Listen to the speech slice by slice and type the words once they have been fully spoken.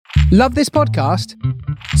Love this podcast?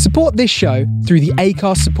 Support this show through the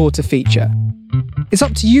Acast supporter feature. It's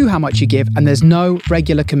up to you how much you give, and there's no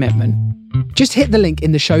regular commitment. Just hit the link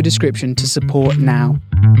in the show description to support now.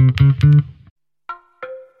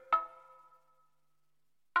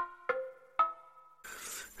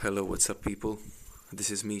 Hello, what's up, people? This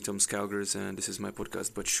is me, Tom Scougers, and this is my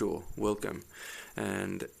podcast, But Sure, welcome.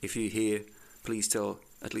 And if you're here, please tell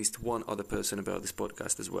at least one other person about this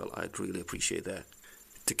podcast as well. I'd really appreciate that.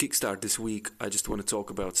 To kickstart this week, I just want to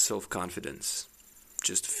talk about self-confidence.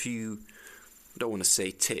 Just a few, don't want to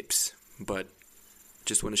say tips, but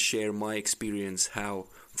just want to share my experience how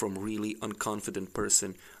from really unconfident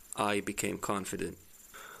person I became confident.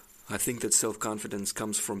 I think that self-confidence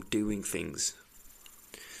comes from doing things.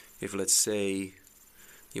 If, let's say,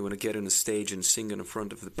 you want to get on a stage and sing in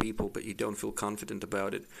front of the people, but you don't feel confident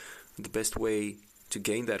about it, the best way to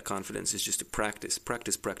gain that confidence is just to practice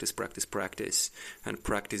and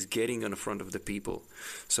practice getting in front of the people.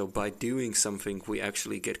 So by doing something, we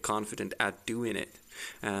actually get confident at doing it.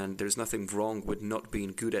 And there's nothing wrong with not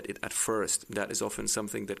being good at it at first. That is often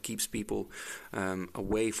something that keeps people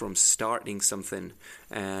away from starting something,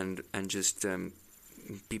 and just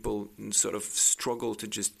people sort of struggle to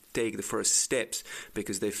just take the first steps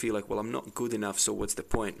because they feel like, well, I'm not good enough, so what's the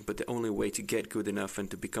point? But the only way to get good enough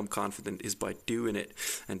and to become confident is by doing it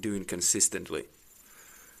and doing consistently.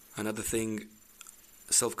 Another thing,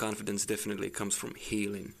 self-confidence definitely comes from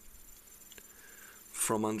healing,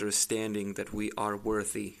 from understanding that we are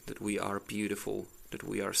worthy, that we are beautiful, that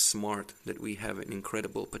we are smart, that we have an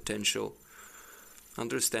incredible potential.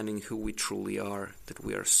 Understanding who we truly are, that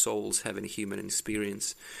we are souls having a human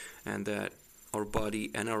experience, and that our body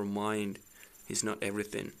and our mind is not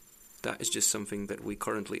everything. That is just something that we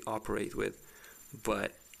currently operate with,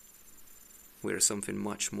 but we're something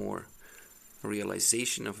much more. A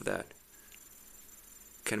realization of that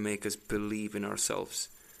can make us believe in ourselves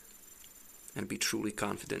and be truly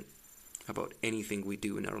confident about anything we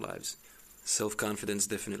do in our lives. Self-confidence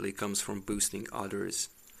definitely comes from boosting others.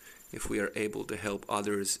 If we are able to help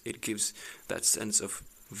others, it gives that sense of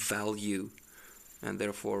value, and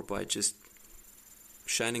therefore by just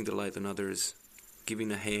shining the light on others,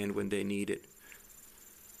 giving a hand when they need it,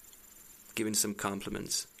 giving some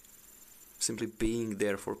compliments, simply being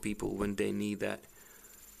there for people when they need that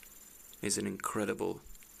is an incredible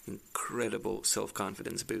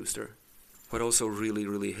self-confidence booster. What also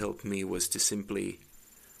really helped me was to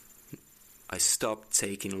I stopped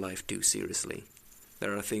taking life too seriously.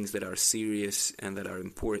 There are things that are serious and that are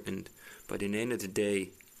important, but in the end of the day,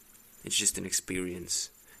 it's just an experience.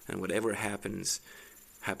 And whatever happens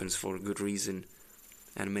for a good reason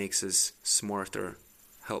and makes us smarter,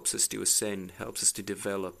 helps us to ascend, helps us to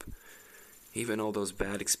develop. Even all those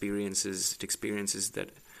bad experiences, the experiences that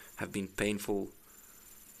have been painful,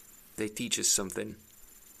 they teach us something.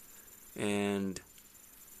 And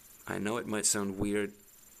I know it might sound weird,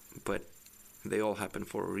 but they all happen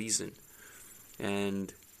for a reason.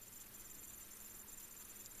 And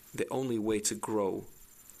the only way to grow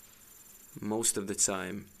most of the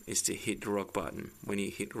time is to hit rock bottom. When you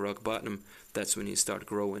hit rock bottom, that's when you start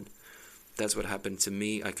growing. That's what happened to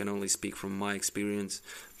me. I can only speak from my experience,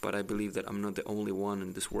 but I believe that I'm not the only one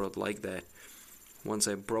in this world like that. Once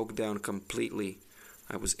I broke down completely,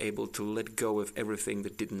 I was able to let go of everything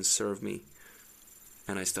that didn't serve me,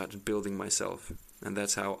 and I started building myself. And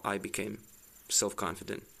that's how I became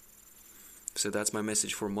self-confident. So that's my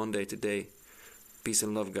message for Monday today. Peace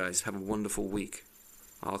and love, guys. Have a wonderful week.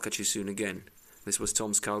 I'll catch you soon again. This was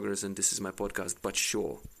Tom Scougers, and this is my podcast, But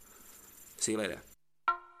Sure. See you later.